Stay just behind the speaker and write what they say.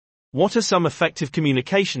What are some effective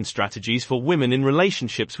communication strategies for women in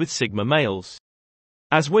relationships with Sigma males?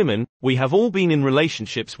 As women, we have all been in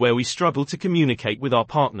relationships where we struggle to communicate with our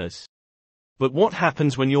partners. But what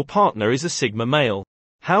happens when your partner is a Sigma male?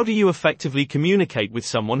 How do you effectively communicate with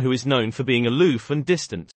someone who is known for being aloof and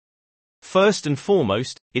distant? First and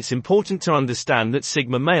foremost, it's important to understand that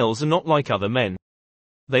Sigma males are not like other men.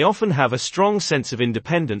 They often have a strong sense of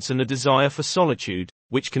independence and a desire for solitude,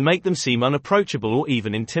 which can make them seem unapproachable or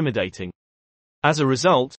even intimidating. As a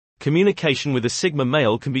result, communication with a Sigma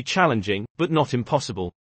male can be challenging, but not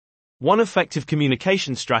impossible. One effective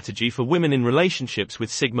communication strategy for women in relationships with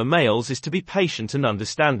Sigma males is to be patient and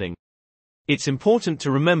understanding. It's important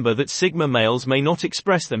to remember that Sigma males may not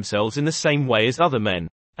express themselves in the same way as other men,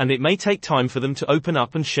 and it may take time for them to open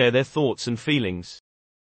up and share their thoughts and feelings.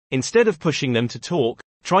 Instead of pushing them to talk,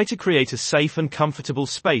 try to create a safe and comfortable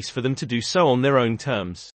space for them to do so on their own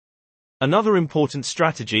terms. Another important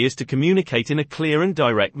strategy is to communicate in a clear and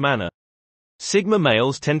direct manner. Sigma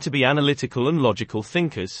males tend to be analytical and logical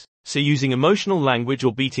thinkers, so using emotional language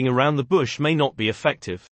or beating around the bush may not be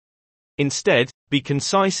effective. Instead, be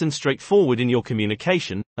concise and straightforward in your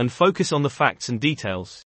communication, and focus on the facts and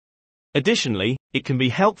details. Additionally, it can be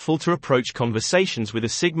helpful to approach conversations with a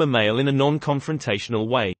Sigma male in a non-confrontational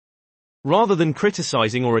way. Rather than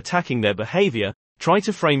criticizing or attacking their behavior, try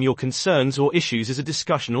to frame your concerns or issues as a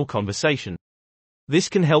discussion or conversation. This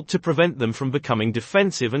can help to prevent them from becoming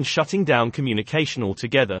defensive and shutting down communication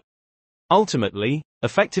altogether. Ultimately,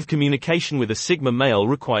 effective communication with a Sigma male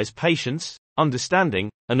requires patience,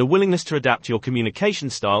 understanding, and a willingness to adapt your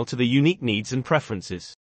communication style to their unique needs and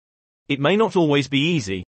preferences. It may not always be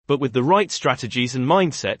easy, but with the right strategies and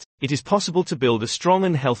mindset, it is possible to build a strong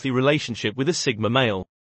and healthy relationship with a Sigma male.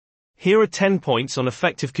 Here are 10 points on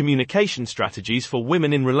effective communication strategies for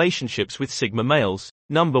women in relationships with Sigma males.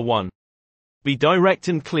 Number 1. Be direct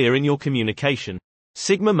and clear in your communication.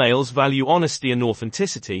 Sigma males value honesty and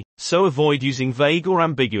authenticity, so avoid using vague or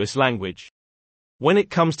ambiguous language. When it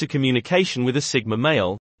comes to communication with a Sigma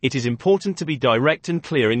male, it is important to be direct and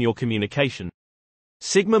clear in your communication.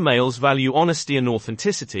 Sigma males value honesty and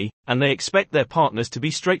authenticity, and they expect their partners to be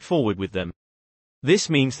straightforward with them.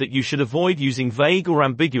 This means that you should avoid using vague or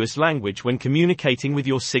ambiguous language when communicating with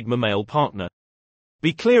your Sigma male partner.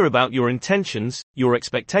 Be clear about your intentions, your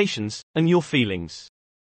expectations, and your feelings.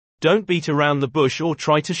 Don't beat around the bush or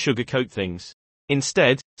try to sugarcoat things.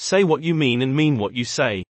 Instead, say what you mean and mean what you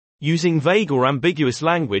say. Using vague or ambiguous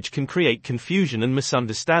language can create confusion and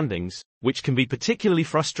misunderstandings, which can be particularly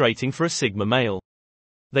frustrating for a Sigma male.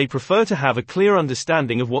 They prefer to have a clear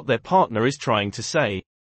understanding of what their partner is trying to say.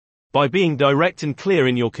 By being direct and clear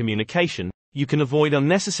in your communication, you can avoid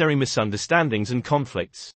unnecessary misunderstandings and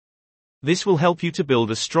conflicts. This will help you to build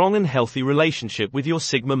a strong and healthy relationship with your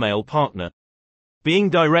Sigma male partner. Being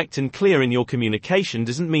direct and clear in your communication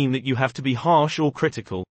doesn't mean that you have to be harsh or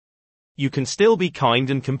critical. You can still be kind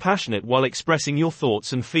and compassionate while expressing your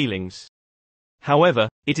thoughts and feelings. However,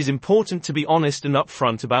 it is important to be honest and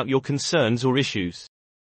upfront about your concerns or issues.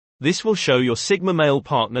 This will show your Sigma male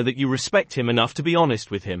partner that you respect him enough to be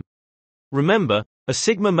honest with him. Remember, a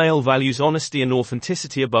Sigma male values honesty and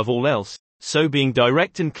authenticity above all else, so being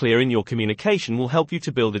direct and clear in your communication will help you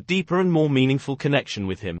to build a deeper and more meaningful connection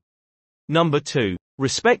with him. Number 2.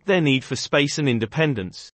 Respect their need for space and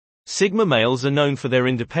independence. Sigma males are known for their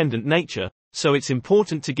independent nature, so it's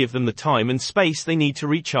important to give them the time and space they need to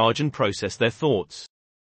recharge and process their thoughts.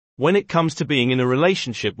 When it comes to being in a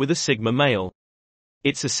relationship with a Sigma male,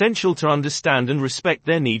 it's essential to understand and respect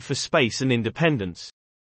their need for space and independence.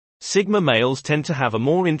 Sigma males tend to have a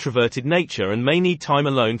more introverted nature and may need time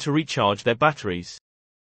alone to recharge their batteries.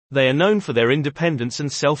 They are known for their independence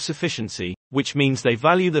and self-sufficiency, which means they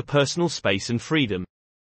value their personal space and freedom.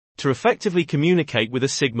 To effectively communicate with a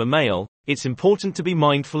Sigma male, it's important to be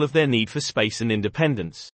mindful of their need for space and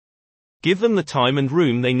independence. Give them the time and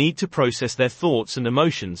room they need to process their thoughts and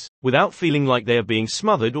emotions, without feeling like they are being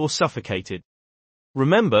smothered or suffocated.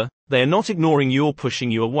 Remember, they are not ignoring you or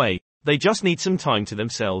pushing you away. They just need some time to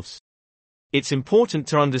themselves. It's important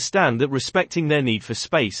to understand that respecting their need for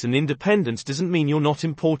space and independence doesn't mean you're not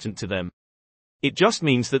important to them. It just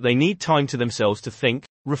means that they need time to themselves to think,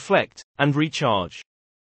 reflect, and recharge.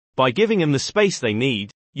 By giving them the space they need,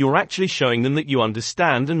 you're actually showing them that you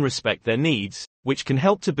understand and respect their needs, which can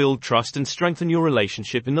help to build trust and strengthen your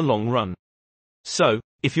relationship in the long run. So,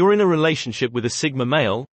 if you're in a relationship with a Sigma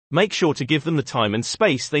male, make sure to give them the time and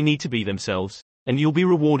space they need to be themselves, and you'll be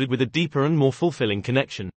rewarded with a deeper and more fulfilling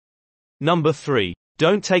connection. Number 3.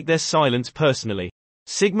 Don't take their silence personally.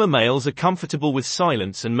 Sigma males are comfortable with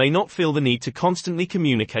silence and may not feel the need to constantly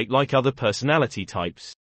communicate like other personality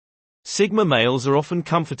types. Sigma males are often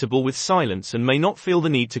comfortable with silence and may not feel the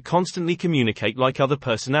need to constantly communicate like other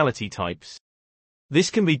personality types. This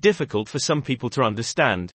can be difficult for some people to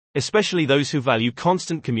understand, especially those who value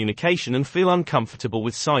constant communication and feel uncomfortable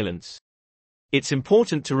with silence. It's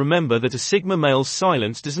important to remember that a Sigma male's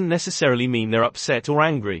silence doesn't necessarily mean they're upset or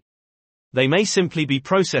angry. They may simply be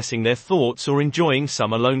processing their thoughts or enjoying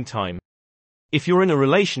some alone time. If you're in a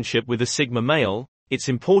relationship with a Sigma male, it's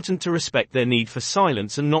important to respect their need for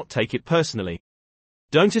silence and not take it personally.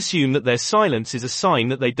 Don't assume that their silence is a sign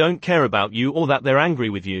that they don't care about you or that they're angry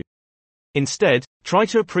with you. Instead, try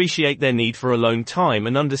to appreciate their need for alone time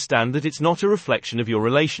and understand that it's not a reflection of your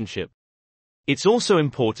relationship. It's also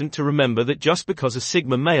important to remember that just because a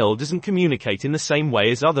Sigma male doesn't communicate in the same way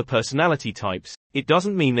as other personality types, it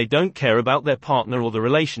doesn't mean they don't care about their partner or the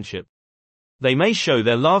relationship. They may show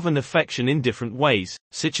their love and affection in different ways,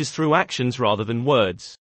 such as through actions rather than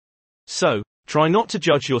words. So, try not to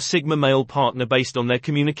judge your Sigma male partner based on their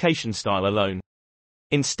communication style alone.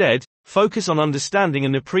 Instead, focus on understanding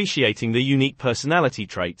and appreciating their unique personality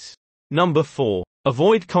traits. Number 4.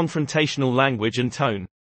 Avoid confrontational language and tone.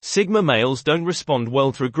 Sigma males don't respond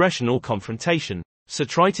well to aggression or confrontation, so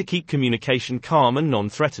try to keep communication calm and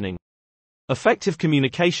non-threatening. Effective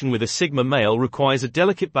communication with a Sigma male requires a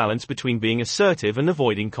delicate balance between being assertive and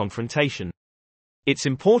avoiding confrontation. It's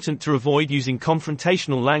important to avoid using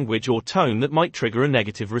confrontational language or tone that might trigger a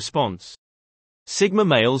negative response. Sigma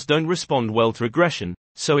males don't respond well to aggression,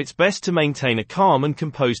 so it's best to maintain a calm and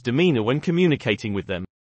composed demeanor when communicating with them.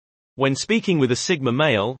 When speaking with a Sigma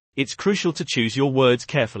male, it's crucial to choose your words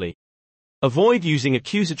carefully. Avoid using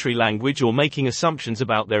accusatory language or making assumptions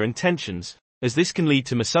about their intentions, as this can lead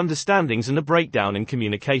to misunderstandings and a breakdown in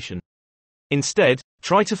communication. Instead,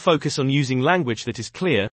 try to focus on using language that is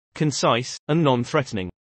clear, concise, and non-threatening.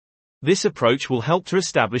 This approach will help to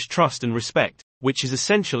establish trust and respect, which is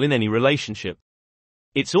essential in any relationship.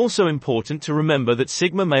 It's also important to remember that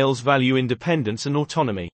Sigma males value independence and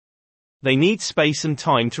autonomy. They need space and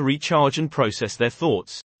time to recharge and process their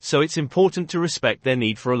thoughts, so it's important to respect their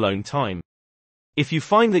need for alone time. If you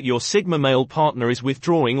find that your Sigma male partner is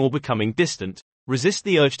withdrawing or becoming distant, resist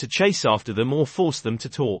the urge to chase after them or force them to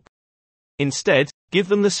talk. Instead, give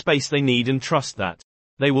them the space they need and trust that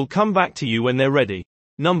they will come back to you when they're ready.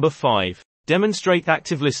 Number 5. Demonstrate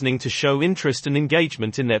active listening to show interest and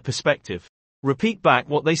engagement in their perspective. Repeat back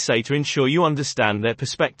what they say to ensure you understand their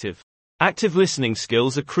perspective. Active listening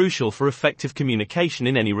skills are crucial for effective communication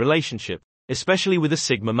in any relationship, especially with a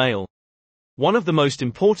Sigma male. One of the most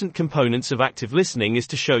important components of active listening is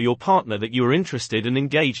to show your partner that you are interested and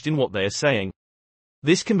engaged in what they are saying.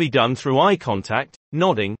 This can be done through eye contact,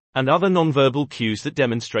 nodding, and other nonverbal cues that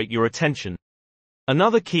demonstrate your attention.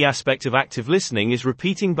 Another key aspect of active listening is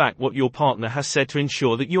repeating back what your partner has said to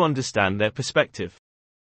ensure that you understand their perspective.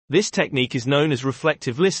 This technique is known as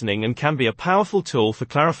reflective listening and can be a powerful tool for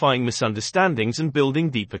clarifying misunderstandings and building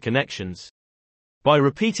deeper connections. By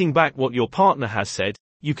repeating back what your partner has said,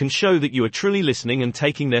 you can show that you are truly listening and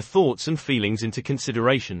taking their thoughts and feelings into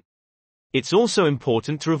consideration. It's also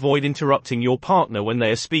important to avoid interrupting your partner when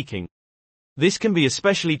they are speaking. This can be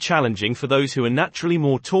especially challenging for those who are naturally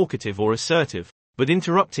more talkative or assertive, but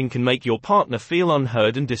interrupting can make your partner feel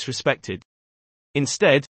unheard and disrespected.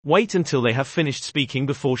 Instead, wait until they have finished speaking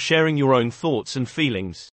before sharing your own thoughts and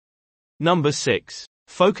feelings. Number 6.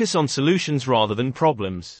 Focus on solutions rather than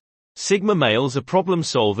problems. Sigma males are problem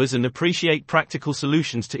solvers and appreciate practical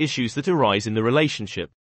solutions to issues that arise in the relationship.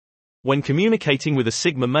 When communicating with a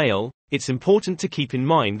Sigma male, it's important to keep in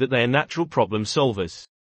mind that they are natural problem solvers.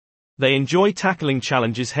 They enjoy tackling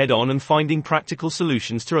challenges head-on and finding practical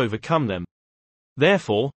solutions to overcome them.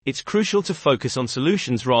 Therefore, it's crucial to focus on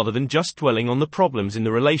solutions rather than just dwelling on the problems in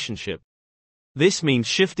the relationship. This means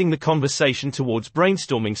shifting the conversation towards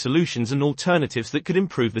brainstorming solutions and alternatives that could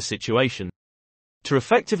improve the situation. To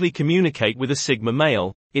effectively communicate with a Sigma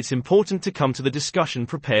male, it's important to come to the discussion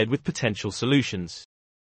prepared with potential solutions.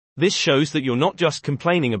 This shows that you're not just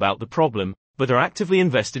complaining about the problem, but are actively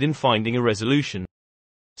invested in finding a resolution.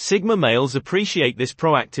 Sigma males appreciate this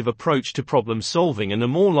proactive approach to problem solving and are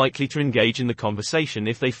more likely to engage in the conversation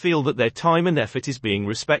if they feel that their time and effort is being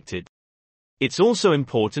respected. It's also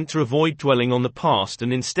important to avoid dwelling on the past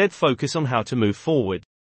and instead focus on how to move forward.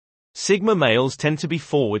 Sigma males tend to be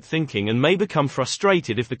forward-thinking and may become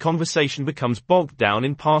frustrated if the conversation becomes bogged down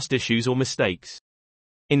in past issues or mistakes.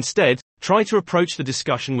 Instead, try to approach the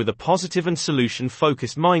discussion with a positive and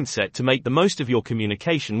solution-focused mindset to make the most of your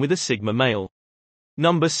communication with a Sigma male.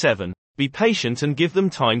 Number 7. Be patient and give them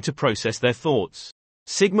time to process their thoughts.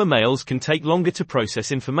 Sigma males can take longer to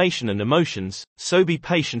process information and emotions, so be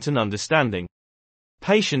patient and understanding.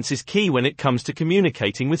 Patience is key when it comes to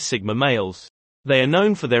communicating with Sigma males. They are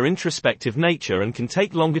known for their introspective nature and can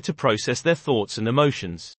take longer to process their thoughts and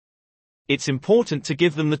emotions. It's important to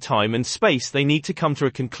give them the time and space they need to come to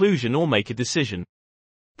a conclusion or make a decision.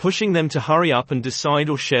 Pushing them to hurry up and decide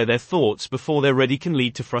or share their thoughts before they're ready can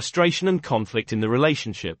lead to frustration and conflict in the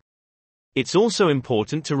relationship. It's also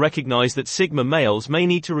important to recognize that Sigma males may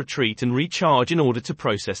need to retreat and recharge in order to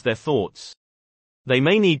process their thoughts. They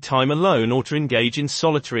may need time alone or to engage in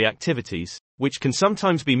solitary activities, which can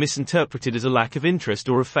sometimes be misinterpreted as a lack of interest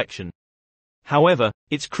or affection. However,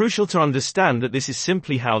 it's crucial to understand that this is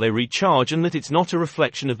simply how they recharge and that it's not a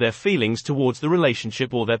reflection of their feelings towards the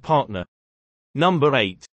relationship or their partner. Number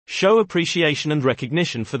 8. Show appreciation and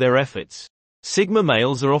recognition for their efforts. Sigma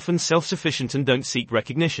males are often self-sufficient and don't seek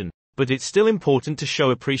recognition, but it's still important to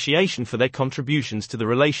show appreciation for their contributions to the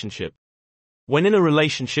relationship. When in a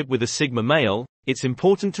relationship with a Sigma male, it's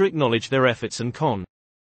important to acknowledge their efforts and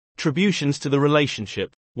contributions to the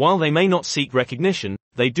relationship. While they may not seek recognition,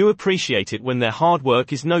 they do appreciate it when their hard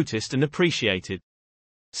work is noticed and appreciated.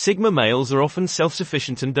 Sigma males are often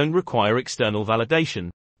self-sufficient and don't require external validation,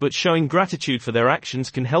 but showing gratitude for their actions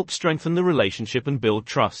can help strengthen the relationship and build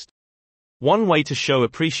trust. One way to show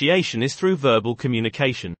appreciation is through verbal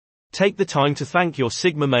communication. Take the time to thank your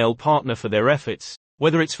Sigma male partner for their efforts,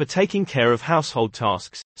 whether it's for taking care of household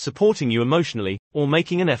tasks, supporting you emotionally, or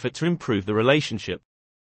making an effort to improve the relationship.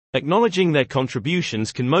 Acknowledging their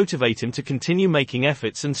contributions can motivate him to continue making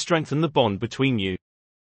efforts and strengthen the bond between you.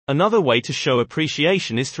 Another way to show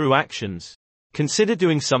appreciation is through actions. Consider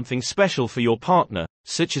doing something special for your partner,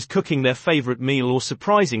 such as cooking their favorite meal or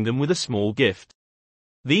surprising them with a small gift.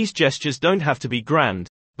 These gestures don't have to be grand,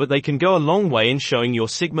 but they can go a long way in showing your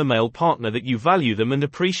Sigma male partner that you value them and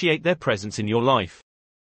appreciate their presence in your life.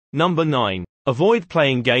 Number 9. Avoid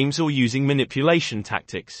playing games or using manipulation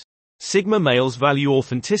tactics. Sigma males value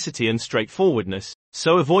authenticity and straightforwardness,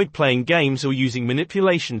 so avoid playing games or using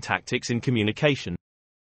manipulation tactics in communication.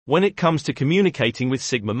 When it comes to communicating with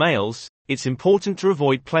Sigma males, it's important to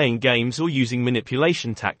avoid playing games or using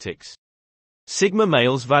manipulation tactics. Sigma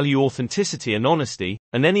males value authenticity and honesty,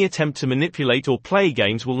 and any attempt to manipulate or play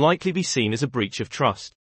games will likely be seen as a breach of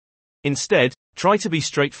trust. Instead, try to be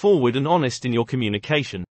straightforward and honest in your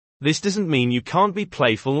communication. This doesn't mean you can't be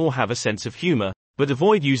playful or have a sense of humor, but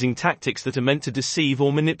avoid using tactics that are meant to deceive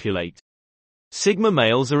or manipulate. Sigma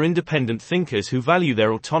males are independent thinkers who value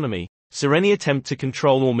their autonomy, so any attempt to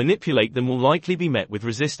control or manipulate them will likely be met with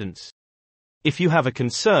resistance. If you have a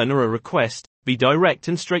concern or a request, be direct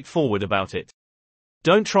and straightforward about it.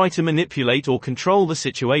 Don't try to manipulate or control the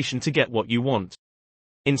situation to get what you want.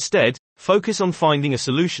 Instead, focus on finding a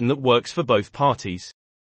solution that works for both parties.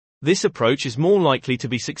 This approach is more likely to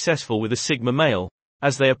be successful with a Sigma male,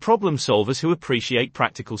 as they are problem solvers who appreciate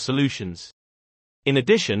practical solutions. In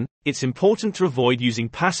addition, it's important to avoid using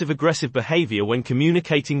passive-aggressive behavior when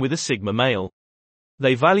communicating with a Sigma male.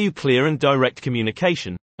 They value clear and direct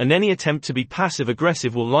communication, and any attempt to be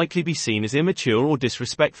passive-aggressive will likely be seen as immature or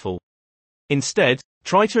disrespectful. Instead,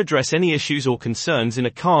 try to address any issues or concerns in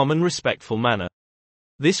a calm and respectful manner.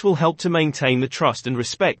 This will help to maintain the trust and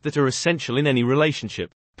respect that are essential in any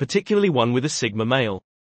relationship, particularly one with a Sigma male.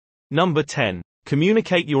 Number 10.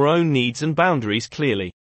 Communicate your own needs and boundaries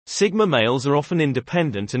clearly. Sigma males are often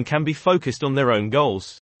independent and can be focused on their own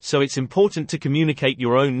goals, so it's important to communicate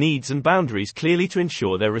your own needs and boundaries clearly to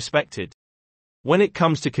ensure they're respected. When it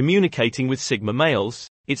comes to communicating with Sigma males,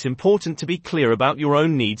 it's important to be clear about your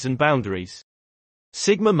own needs and boundaries.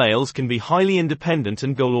 Sigma males can be highly independent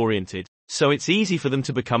and goal-oriented, so it's easy for them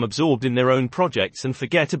to become absorbed in their own projects and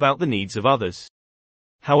forget about the needs of others.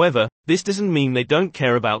 However, this doesn't mean they don't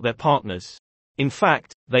care about their partners. In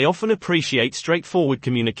fact, they often appreciate straightforward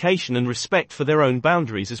communication and respect for their own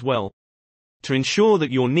boundaries as well. To ensure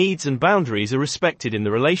that your needs and boundaries are respected in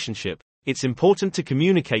the relationship, it's important to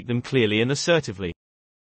communicate them clearly and assertively.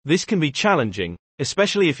 This can be challenging,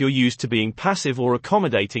 especially if you're used to being passive or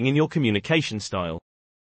accommodating in your communication style.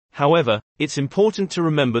 However, it's important to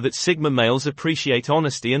remember that Sigma males appreciate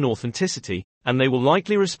honesty and authenticity, and they will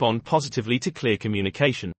likely respond positively to clear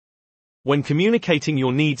communication. When communicating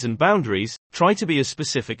your needs and boundaries, try to be as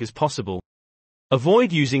specific as possible.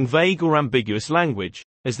 Avoid using vague or ambiguous language,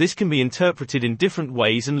 as this can be interpreted in different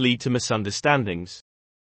ways and lead to misunderstandings.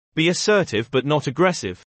 Be assertive but not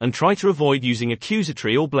aggressive, and try to avoid using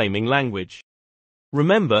accusatory or blaming language.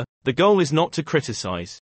 Remember, the goal is not to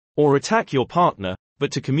criticize or attack your partner,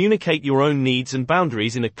 but to communicate your own needs and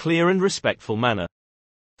boundaries in a clear and respectful manner.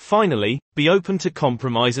 Finally, be open to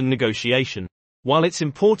compromise and negotiation. While it's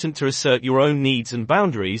important to assert your own needs and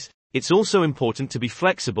boundaries, It's also important to be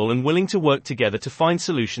flexible and willing to work together to find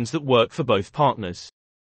solutions that work for both partners.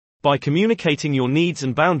 By communicating your needs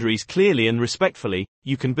and boundaries clearly and respectfully,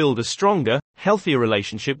 you can build a stronger, healthier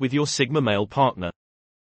relationship with your Sigma male partner.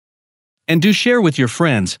 And do share with your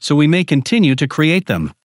friends so we may continue to create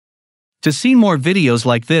them. To see more videos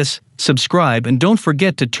like this, subscribe and don't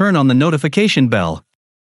forget to turn on the notification bell.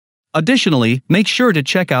 Additionally, make sure to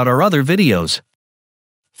check out our other videos.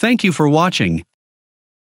 Thank you for watching.